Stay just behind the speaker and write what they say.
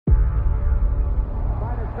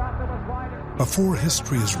Before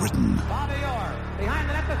history is written,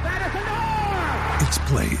 it's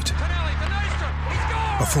played.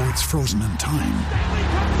 Before it's frozen in time,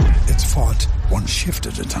 it's fought one shift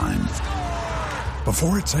at a time.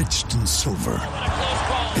 Before it's etched in silver,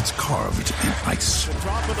 it's carved in ice.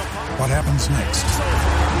 What happens next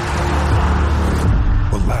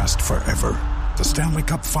will last forever. The Stanley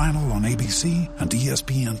Cup Final on ABC and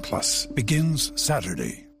ESPN Plus begins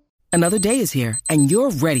Saturday. Another day is here, and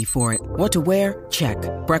you're ready for it. What to wear? Check.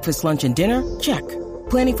 Breakfast, lunch, and dinner? Check.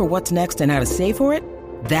 Planning for what's next and how to save for it?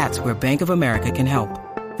 That's where Bank of America can help.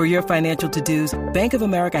 For your financial to-dos, Bank of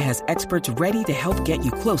America has experts ready to help get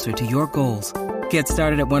you closer to your goals. Get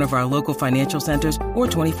started at one of our local financial centers or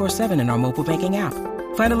 24/7 in our mobile banking app.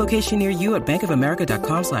 Find a location near you at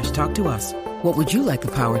bankofamerica.com/talktous. What would you like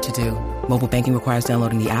the power to do? Mobile banking requires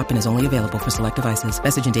downloading the app and is only available for select devices.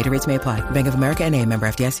 Message and data rates may apply. Bank of America N.A., member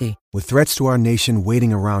FDIC. With threats to our nation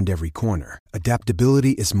waiting around every corner,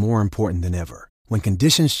 adaptability is more important than ever. When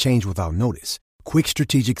conditions change without notice, quick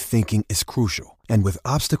strategic thinking is crucial. And with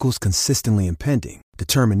obstacles consistently impending,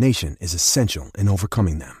 determination is essential in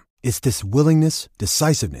overcoming them. It's this willingness,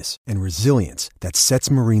 decisiveness, and resilience that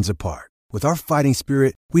sets Marines apart. With our fighting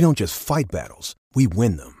spirit, we don't just fight battles, we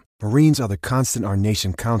win them. Marines are the constant our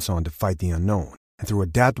nation counts on to fight the unknown. And through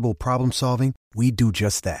adaptable problem solving, we do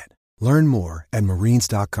just that. Learn more at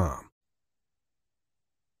marines.com.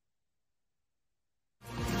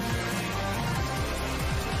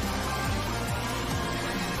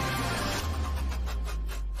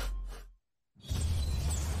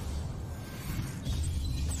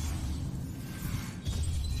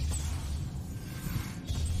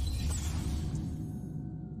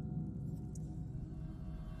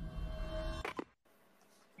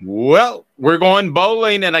 Well, we're going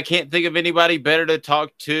bowling, and I can't think of anybody better to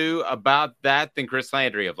talk to about that than Chris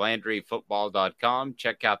Landry of LandryFootball.com.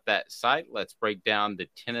 Check out that site. Let's break down the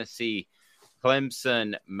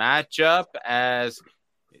Tennessee-Clemson matchup, as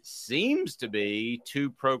it seems to be two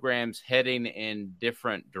programs heading in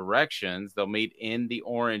different directions. They'll meet in the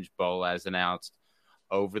Orange Bowl as announced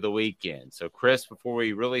over the weekend. So, Chris, before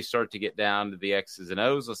we really start to get down to the X's and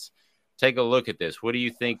O's, let's take a look at this. What do you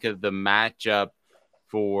think of the matchup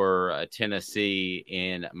for Tennessee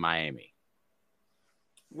in Miami?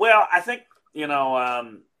 Well, I think,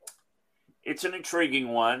 it's an intriguing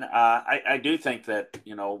one. I do think that,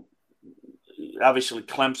 obviously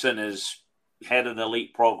Clemson is head of an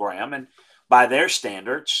elite program, and by their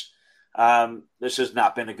standards, this has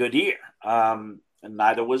not been a good year, and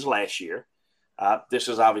neither was last year. This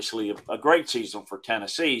is obviously a great season for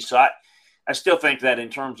Tennessee. So I still think that in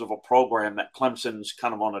terms of a program that Clemson's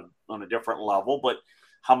kind of on a different level, but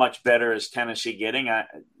how much better is Tennessee getting? I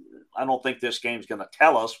don't think this game's going to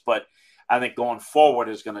tell us, but I think going forward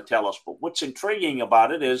is going to tell us. But what's intriguing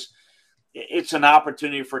about it is it's an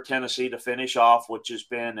opportunity for Tennessee to finish off, which has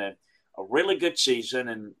been a really good season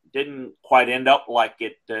and didn't quite end up like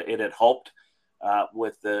it had hoped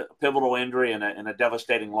with the pivotal injury and a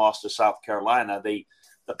devastating loss to South Carolina. The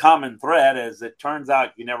common thread, as it turns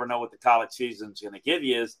out, you never know what the college season's going to give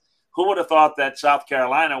you, is who would have thought that South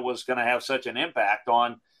Carolina was going to have such an impact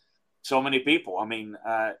on so many people? I mean,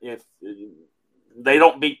 if they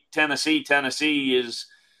don't beat Tennessee, Tennessee is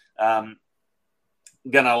going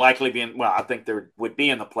to likely be in – well, I think they would be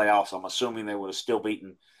in the playoffs. I'm assuming they would have still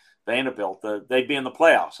beaten Vanderbilt. They'd be in the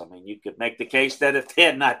playoffs. I mean, you could make the case that if they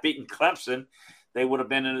had not beaten Clemson, they would have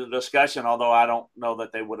been in the discussion, although I don't know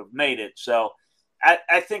that they would have made it. So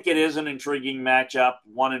I think it is an intriguing matchup,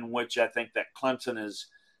 one in which I think that Clemson is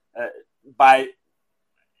 – by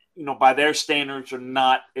their standards are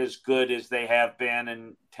not as good as they have been,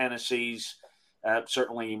 and Tennessee's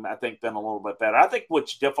certainly, I think, been a little bit better. I think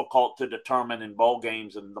what's difficult to determine in bowl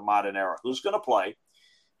games in the modern era, who's going to play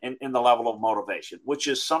in the level of motivation, which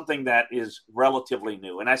is something that is relatively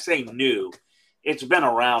new. And I say new, it's been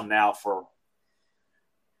around now for,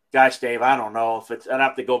 gosh, Dave, I don't know if I'd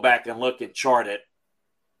have to go back and look and chart it,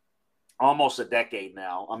 almost a decade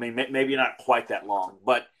now. I mean, maybe not quite that long,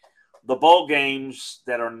 but the bowl games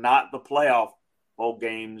that are not the playoff bowl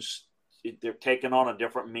games, they're taking on a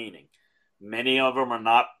different meaning. Many of them are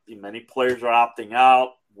not. Many players are opting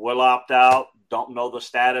out, will opt out, don't know the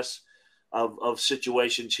status of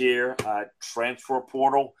situations here. Transfer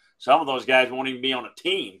portal. Some of those guys won't even be on a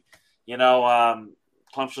team.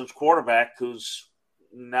 Clemson's quarterback, who's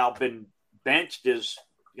now been benched, is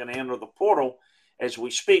going to enter the portal as we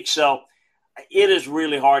speak. So it is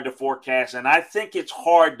really hard to forecast, and I think it's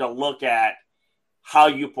hard to look at how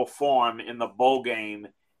you perform in the bowl game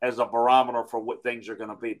as a barometer for what things are going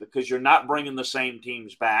to be, because you're not bringing the same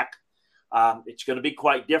teams back. It's going to be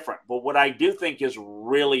quite different. But what I do think is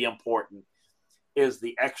really important is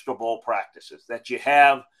the extra bowl practices that you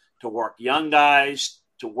have to work young guys,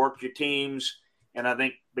 to work your teams, and I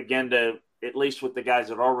think begin to, at least with the guys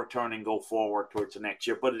that are returning, go forward towards the next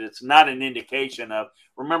year. But it's not an indication of,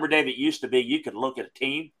 remember, Dave, it used to be you could look at a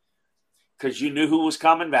team because you knew who was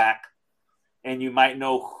coming back, and you might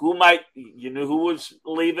know you knew who was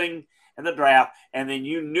leaving in the draft, and then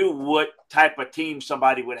you knew what type of team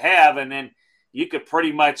somebody would have, and then you could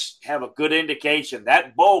pretty much have a good indication.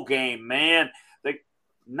 That bowl game, man,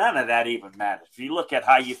 none of that even matters. If you look at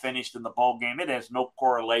how you finished in the bowl game, it has no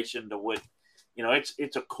correlation to what,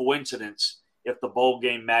 it's a coincidence if the bowl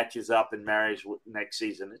game matches up and marries with next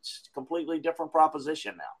season. It's a completely different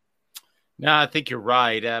proposition now. No, I think you're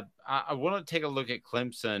right. I want to take a look at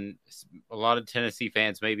Clemson. A lot of Tennessee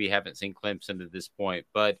fans maybe haven't seen Clemson at this point,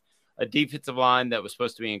 but a defensive line that was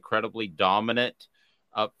supposed to be incredibly dominant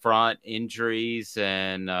up front, injuries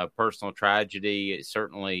and personal tragedy, it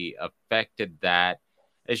certainly affected that.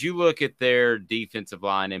 As you look at their defensive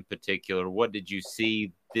line in particular, what did you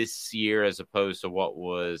see this year as opposed to what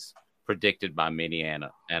was predicted by many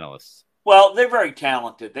analysts? Well, they're very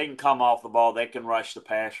talented. They can come off the ball. They can rush the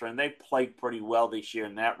passer, and they've played pretty well this year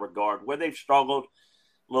in that regard. Where they've struggled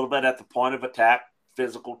a little bit at the point of attack,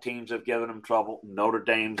 physical teams have given them trouble. Notre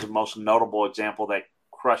Dame's the most notable example that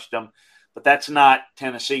crushed them, but that's not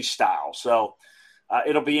Tennessee style. So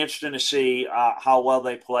it'll be interesting to see how well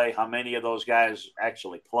they play, how many of those guys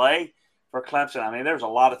actually play for Clemson. I mean, there's a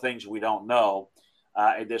lot of things we don't know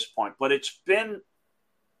at this point, but it's been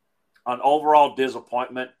an overall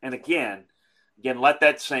disappointment. And again, let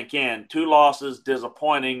that sink in. 2 losses,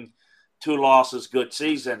 disappointing. 2 losses, good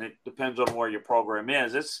season. It depends on where your program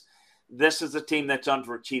is. This is a team that's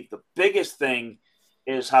underachieved. The biggest thing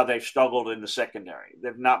is how they've struggled in the secondary.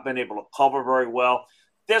 They've not been able to cover very well.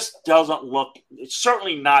 This doesn't look – it's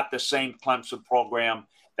certainly not the same Clemson program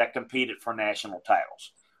that competed for national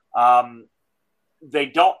titles. They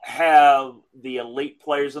don't have the elite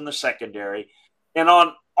players in the secondary. And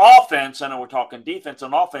on offense, I know we're talking defense,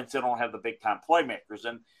 on offense, they don't have the big-time playmakers.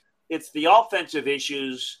 And it's the offensive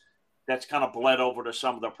issues that's kind of bled over to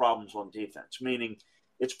some of the problems on defense, meaning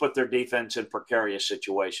it's put their defense in precarious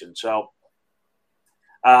situations. So,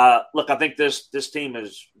 look, I think this team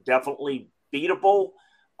is definitely beatable.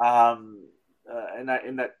 And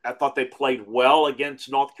I thought they played well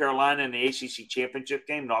against North Carolina in the ACC championship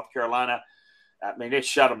game. North Carolina, I mean, it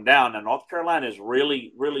shut them down. And North Carolina has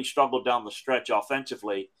really, really struggled down the stretch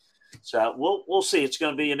offensively. So we'll see. It's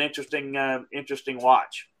going to be an interesting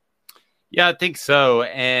watch. Yeah, I think so.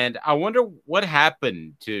 And I wonder what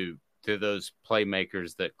happened to those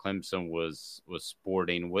playmakers that Clemson was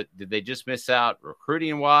sporting. What did they just miss out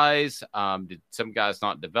recruiting wise? Did some guys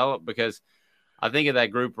not develop? Because I think of that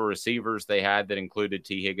group of receivers they had that included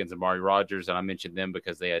T. Higgins and Amari Rodgers, and I mentioned them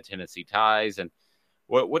because they had Tennessee ties. And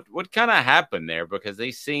what kind of happened there? Because they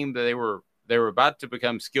seemed that they were about to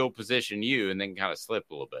become skill position and then kind of slipped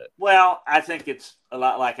a little bit. Well, I think it's a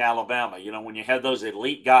lot like Alabama. When you have those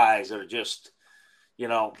elite guys that are just,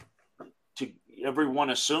 everyone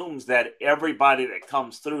assumes that everybody that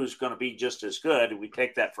comes through is going to be just as good, and we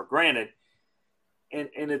take that for granted. And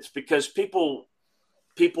it's because people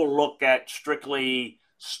look at strictly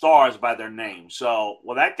stars by their name. So,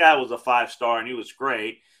 well, that guy was a 5-star and he was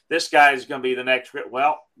great. This guy is going to be the next.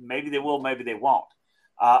 Well, maybe they will, maybe they won't.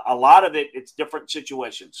 A lot of it's different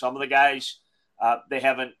situations. Some of the guys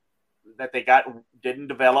didn't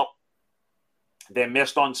develop. They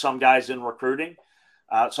missed on some guys in recruiting.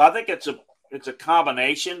 So I think it's a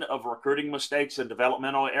combination of recruiting mistakes and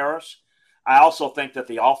developmental errors. I also think that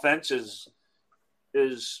the offense is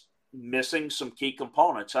missing some key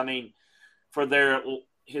components. I mean, for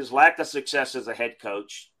his lack of success as a head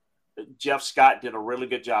coach, Jeff Scott did a really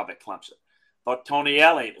good job at Clemson. But Tony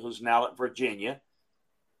Elliott, who's now at Virginia,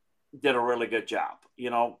 did a really good job.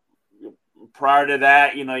 Prior to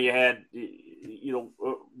that, you had,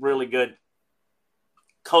 really good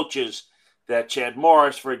coaches that Chad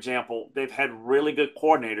Morris, for example, they've had really good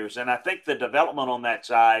coordinators. And I think the development on that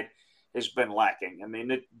side has been lacking. I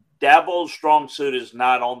mean, Dabo's strong suit is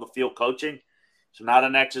not on the field coaching. It's not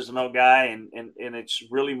an X's and O guy. And it's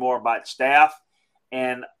really more about staff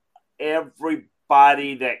and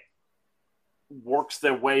everybody that works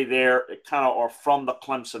their way there kind of are from the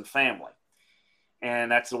Clemson family.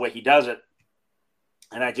 And that's the way he does it.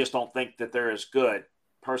 And I just don't think that they're as good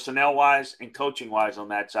personnel-wise and coaching-wise on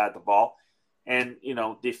that side of the ball. And,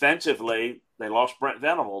 defensively, they lost Brent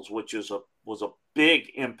Venables, which was a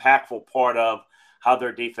big, impactful part of how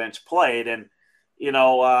their defense played. And,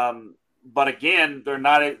 but again, they're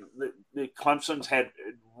not the Clemson's had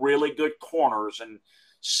really good corners and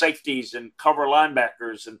safeties and cover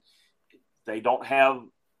linebackers, and They don't have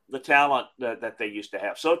the talent that they used to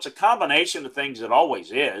have. So it's a combination of things. It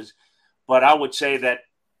always is. But I would say that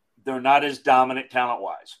they're not as dominant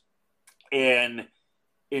talent-wise. And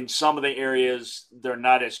in some of the areas, they're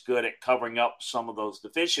not as good at covering up some of those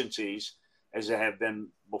deficiencies as they have been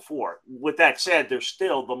before. With that said, they're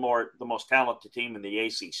still the most talented team in the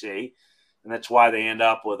ACC, and that's why they end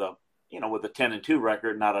up with a 10-2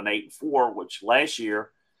 record, not an 8-4. Which last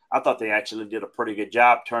year I thought they actually did a pretty good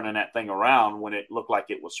job turning that thing around when it looked like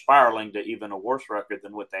it was spiraling to even a worse record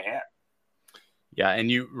than what they had. Yeah,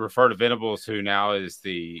 and you refer to Venables, who now is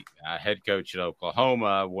the head coach at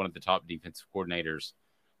Oklahoma, one of the top defensive coordinators,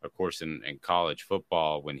 of course, in college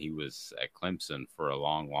football when he was at Clemson for a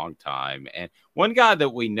long, long time. And one guy that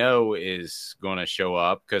we know is going to show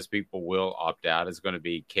up because people will opt out is going to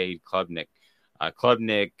be Cade Klubnik.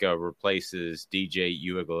 Klubnik replaces DJ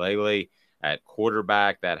Uiagalelei at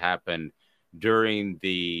quarterback. That happened during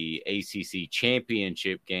the ACC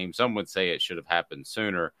championship game. Some would say it should have happened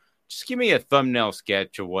sooner. Just give me a thumbnail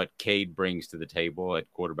sketch of what Cade brings to the table at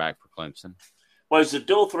quarterback for Clemson. Well, he's a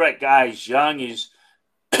dual threat guy. He's young. He's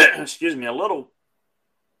excuse me, a little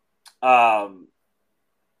behind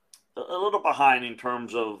in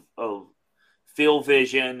terms of field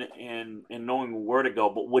vision and knowing where to go.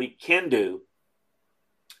 But what he can do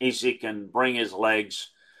is he can bring his legs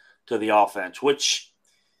to the offense, which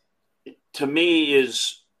to me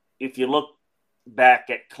is, if you look back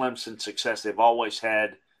at Clemson's success, they've always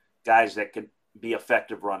had guys that could be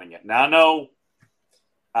effective running it. Now, I know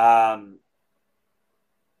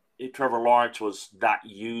Trevor Lawrence was not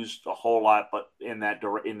used a whole lot, but in that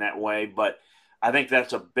way. But I think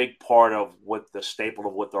that's a big part of what the staple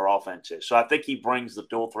of what their offense is. So I think he brings the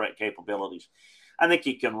dual threat capabilities. I think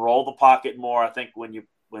he can roll the pocket more. I think when you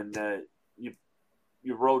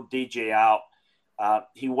rode DJ out,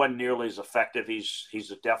 he wasn't nearly as effective.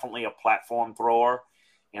 He's definitely a platform thrower,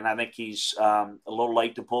 and I think he's a little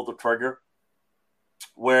late to pull the trigger.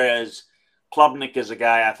 Whereas Klubnik is a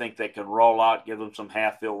guy I think that can roll out, give him some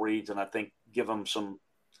half-field reads, and I think give him some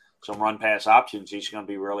run-pass options. He's going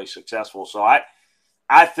to be really successful. So I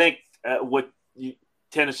think what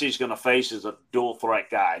Tennessee's going to face is a dual-threat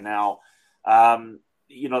guy. Now,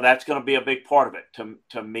 that's going to be a big part of it.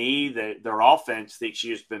 To me, their offense this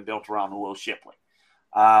year has been built around Will Shipley.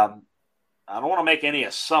 I don't want to make any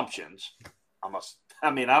assumptions. I don't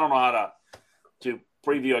know how to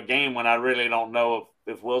preview a game when I really don't know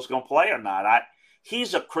if Will's going to play or not.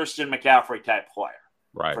 He's a Christian McCaffrey type player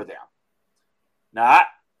for them. Now,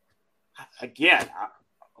 I'm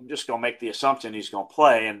just going to make the assumption he's going to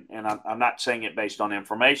play, and I'm not saying it based on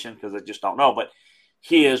information because I just don't know, but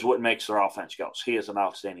he is what makes their offense go. He is an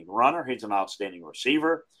outstanding runner. He's an outstanding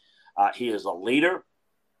receiver. He is a leader.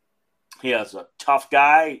 He is a tough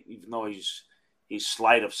guy, even though he's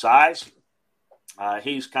slight of size.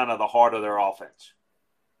 He's kind of the heart of their offense.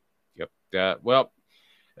 Yep. Well,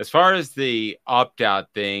 as far as the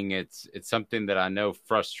opt-out thing, it's something that I know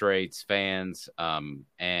frustrates fans,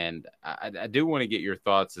 and I do want to get your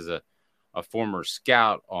thoughts as a former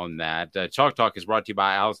scout on that. Chalk Talk is brought to you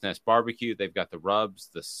by Owl's Nest Barbecue. They've got the rubs,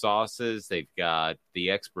 the sauces. They've got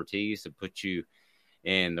the expertise to put you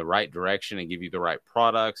in the right direction and give you the right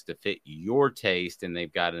products to fit your taste, and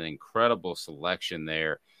they've got an incredible selection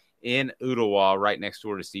there in Ottawa, right next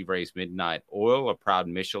door to Steve Ray's Midnite Oil, a proud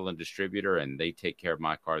Michelin distributor, and they take care of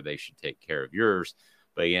my car. They should take care of yours.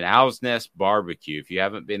 But again, Owl's Nest Barbecue, if you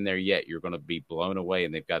haven't been there yet, you're going to be blown away,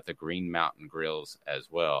 and they've got the Green Mountain Grills as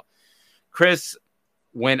well. Chris,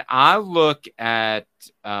 when I look at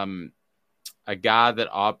a guy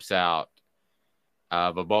that opts out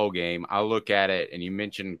of a bowl game, I look at it, and you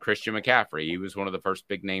mentioned Christian McCaffrey. He was one of the first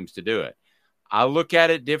big names to do it. I look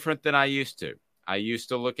at it different than I used to. I used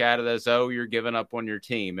to look at it as, oh, you're giving up on your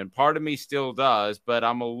team. And part of me still does, but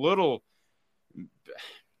I'm a little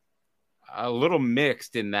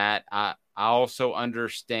mixed in that I also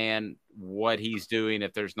understand what he's doing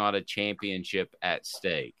if there's not a championship at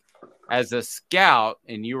stake. As a scout,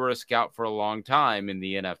 and you were a scout for a long time in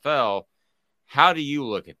the NFL, how do you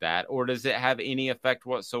look at that? Or does it have any effect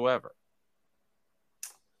whatsoever?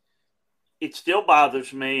 It still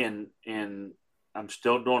bothers me, and I'm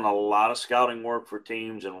still doing a lot of scouting work for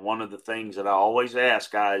teams, and one of the things that I always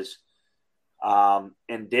ask guys,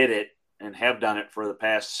 and did it and have done it for the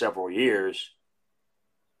past several years,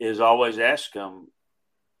 is always ask them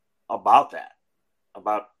about that,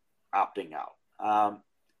 about opting out.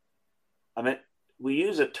 We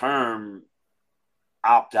use a term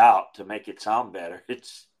opt out to make it sound better.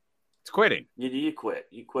 It's quitting. You quit.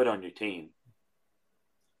 You quit on your team.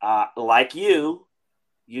 Like you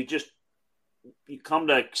come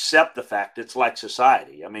to accept the fact it's like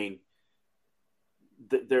society. I mean,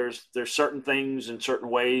 there's certain things in certain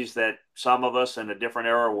ways that some of us in a different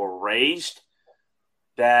era were raised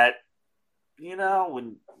that,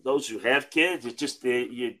 when those who have kids, it's just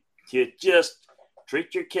you just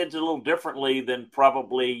treat your kids a little differently than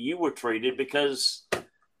probably you were treated because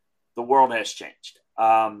the world has changed.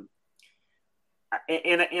 And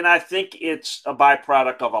I think it's a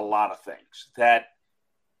byproduct of a lot of things that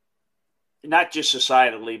not just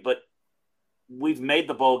societally, but we've made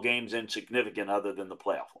the bowl games insignificant other than the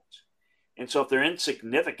playoff ones. And so if they're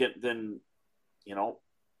insignificant, then,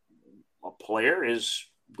 a player is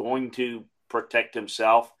going to protect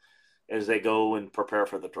himself as they go and prepare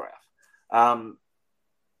for the draft.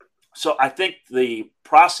 So I think the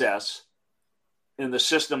process in the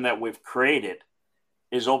system that we've created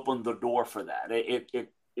is opened the door for that.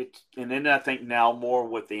 And then I think now more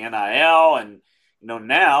with the NIL and,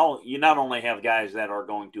 now you not only have guys that are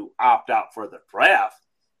going to opt out for the draft,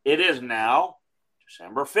 it is now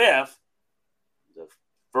December 5th, the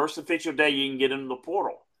first official day you can get into the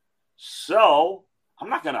portal. So I'm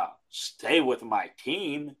not going to stay with my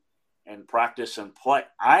team and practice and play.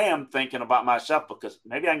 I am thinking about myself because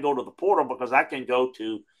maybe I can go to the portal because I can go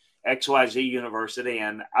to XYZ University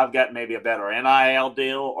and I've got maybe a better NIL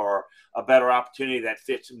deal or a better opportunity that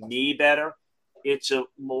fits me better. It's a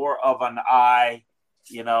more of an I,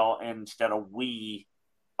 instead of we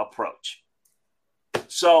approach.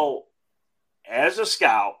 So as a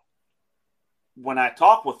scout, when I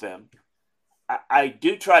talk with them, I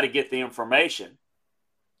do try to get the information,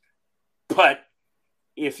 but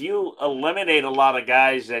if you eliminate a lot of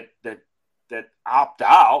guys that opt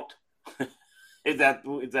out, is that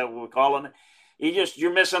what we're calling it?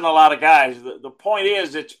 You're missing a lot of guys. The point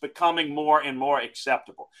is it's becoming more and more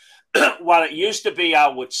acceptable. While it used to be I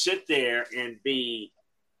would sit there and be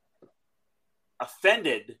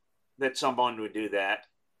offended that someone would do that,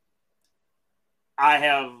 I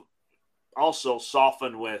have also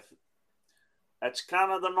softened with that's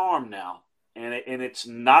kind of the norm now. And it's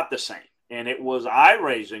not the same. And it was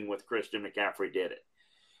eye-raising with Christian McCaffrey did it.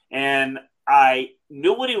 And I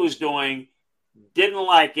knew what he was doing, didn't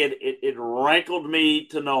like it. It rankled me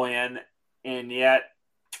to no end. And yet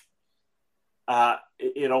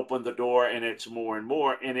it opened the door and it's more and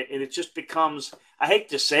more. And it just becomes, I hate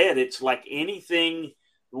to say it, it's like anything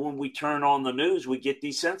when we turn on the news, we get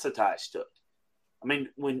desensitized to it. I mean,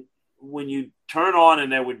 when you turn on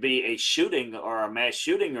and there would be a shooting or a mass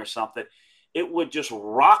shooting or something, it would just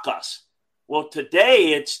rock us. Well,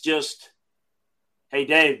 today it's just, hey,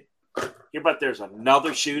 Dave, hear about there's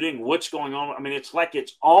another shooting. What's going on? I mean, it's like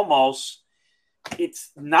it's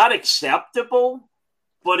not acceptable,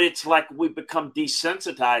 but it's like we've become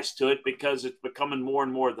desensitized to it because it's becoming more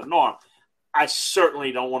and more the norm. I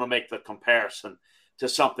certainly don't want to make the comparison to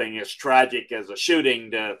something as tragic as a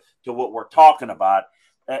shooting to what we're talking about.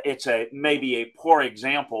 It's maybe a poor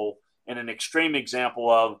example and an extreme example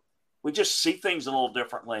of we just see things a little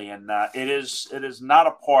differently, and it is not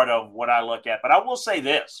a part of what I look at. But I will say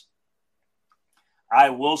this.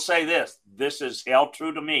 This is held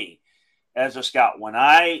true to me as a scout. When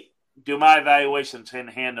I do my evaluations and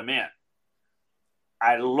hand them in,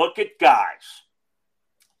 I look at guys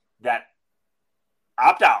that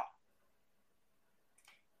opt out.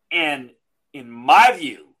 And in my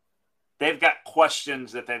view, they've got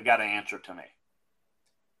questions that they've got to answer to me.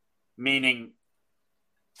 Meaning,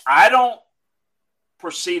 I don't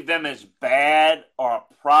perceive them as bad or a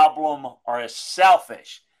problem or as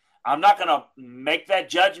selfish. I'm not going to make that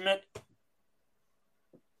judgment.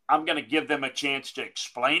 I'm going to give them a chance to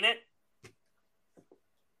explain it.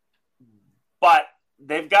 But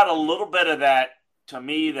they've got a little bit of that, to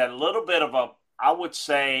me, that little bit of I would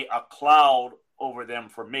say, a cloud over them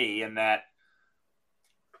for me, in that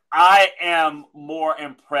I am more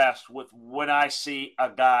impressed with when I see a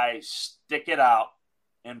guy stick it out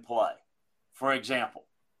and play. For example,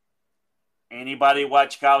 anybody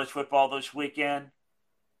watch college football this weekend?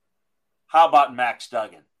 How about Max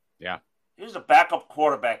Duggan? Yeah. He was a backup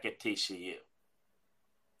quarterback at TCU.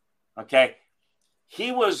 Okay.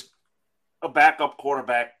 He was a backup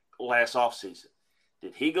quarterback last offseason.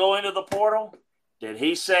 Did he go into the portal? Did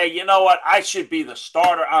he say, you know what, I should be the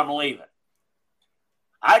starter, I'm leaving?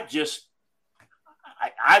 I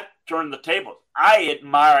turn the table. I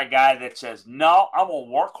admire a guy that says, no, I'm going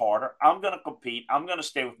to work harder. I'm going to compete. I'm going to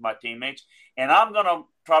stay with my teammates, and I'm going to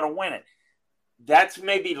try to win it. That's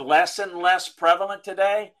maybe less and less prevalent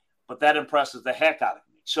today, but that impresses the heck out of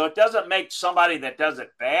me. So it doesn't make somebody that does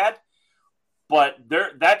it bad, but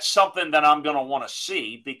that's something that I'm going to want to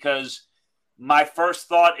see, because my first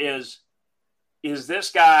thought is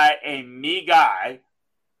this guy a me guy?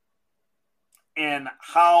 And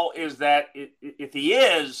how is that? If he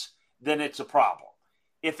is, then it's a problem.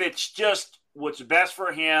 If it's just what's best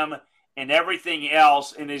for him and everything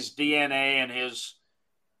else in his DNA and his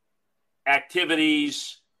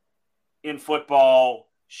activities in football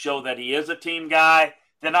show that he is a team guy,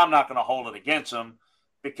 then I'm not going to hold it against him,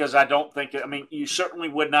 because I don't think – I mean, you certainly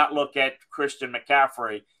would not look at Christian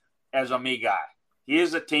McCaffrey as a me guy. He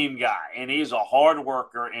is a team guy, and he's a hard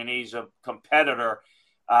worker, and he's a competitor.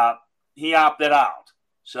 He opted out.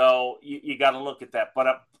 So you got to look at that.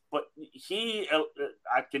 But he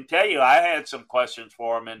I can tell you, I had some questions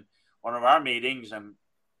for him in one of our meetings, and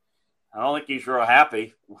I don't think he's real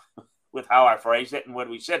happy with how I phrased it and what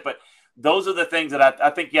we said. But those are the things that I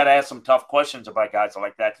think you got to ask some tough questions about guys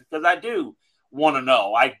like that, because I do want to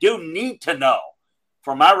know. I do need to know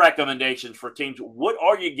for my recommendations for teams, what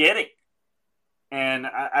are you getting? And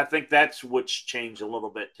I think that's what's changed a little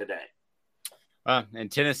bit today.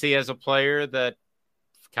 And Tennessee has a player that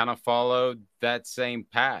kind of followed that same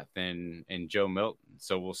path in Joe Milton.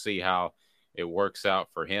 So we'll see how it works out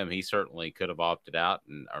for him. He certainly could have opted out,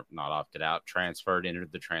 or not opted out, transferred,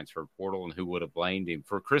 entered the transfer portal, and who would have blamed him?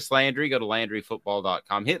 For Chris Landry, go to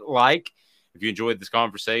LandryFootball.com. Hit like if you enjoyed this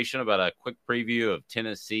conversation about a quick preview of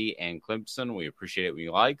Tennessee and Clemson. We appreciate it when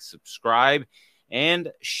you like, subscribe,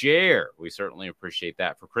 and share. We certainly appreciate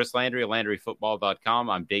that. For Chris Landry at LandryFootball.com,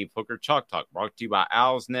 I'm Dave Hooker. Chalk Talk brought to you by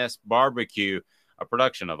Owl's Nest Barbecue, a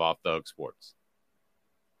production of Off the Hook Sports.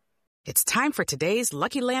 It's time for today's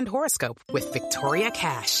Lucky Land horoscope with Victoria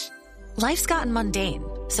Cash. Life's gotten mundane,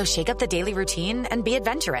 so shake up the daily routine and be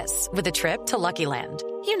adventurous with a trip to Lucky Land.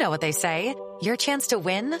 You know what they say, your chance to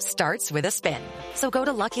win starts with a spin. So go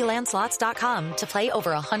to LuckyLandSlots.com to play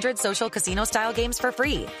over 100 social casino-style games for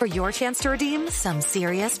free for your chance to redeem some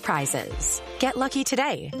serious prizes. Get lucky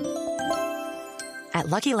today at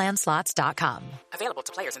LuckyLandSlots.com. Available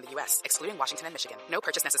to players in the U.S., excluding Washington and Michigan. No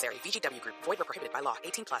purchase necessary. VGW Group. Void where prohibited by law.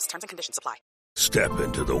 18+. Terms and conditions apply. Step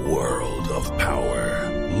into the world of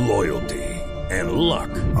power, loyalty, and luck.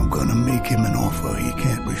 I'm gonna make him an offer he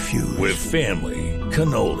can't refuse. With family,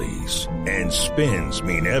 cannolis, and spins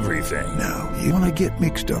mean everything. Now, you wanna get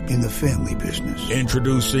mixed up in the family business.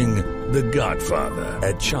 Introducing The Godfather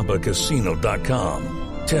at ChumbaCasino.com.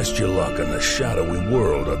 Test your luck in the shadowy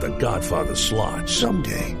world of The Godfather slot.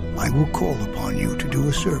 Someday, I will call upon you to do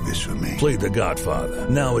a service for me. Play The Godfather,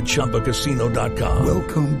 now at ChumbaCasino.com.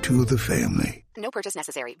 Welcome to the family. No purchase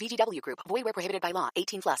necessary. VGW Group. Void where prohibited by law.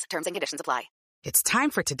 18+. Terms and conditions apply. It's time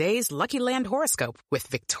for today's Lucky Land horoscope with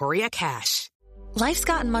Victoria Cash. Life's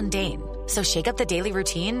gotten mundane, so shake up the daily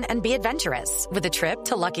routine and be adventurous with a trip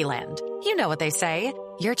to Lucky Land. You know what they say,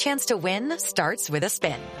 your chance to win starts with a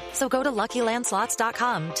spin. So go to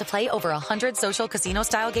LuckyLandSlots.com to play over 100 social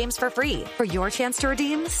casino-style games for free for your chance to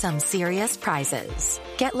redeem some serious prizes.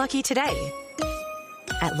 Get lucky today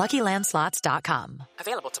at LuckyLandSlots.com.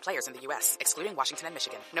 Available to players in the U.S., excluding Washington and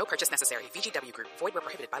Michigan. No purchase necessary. VGW Group. Void where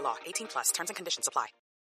prohibited by law. 18+. Terms and conditions apply.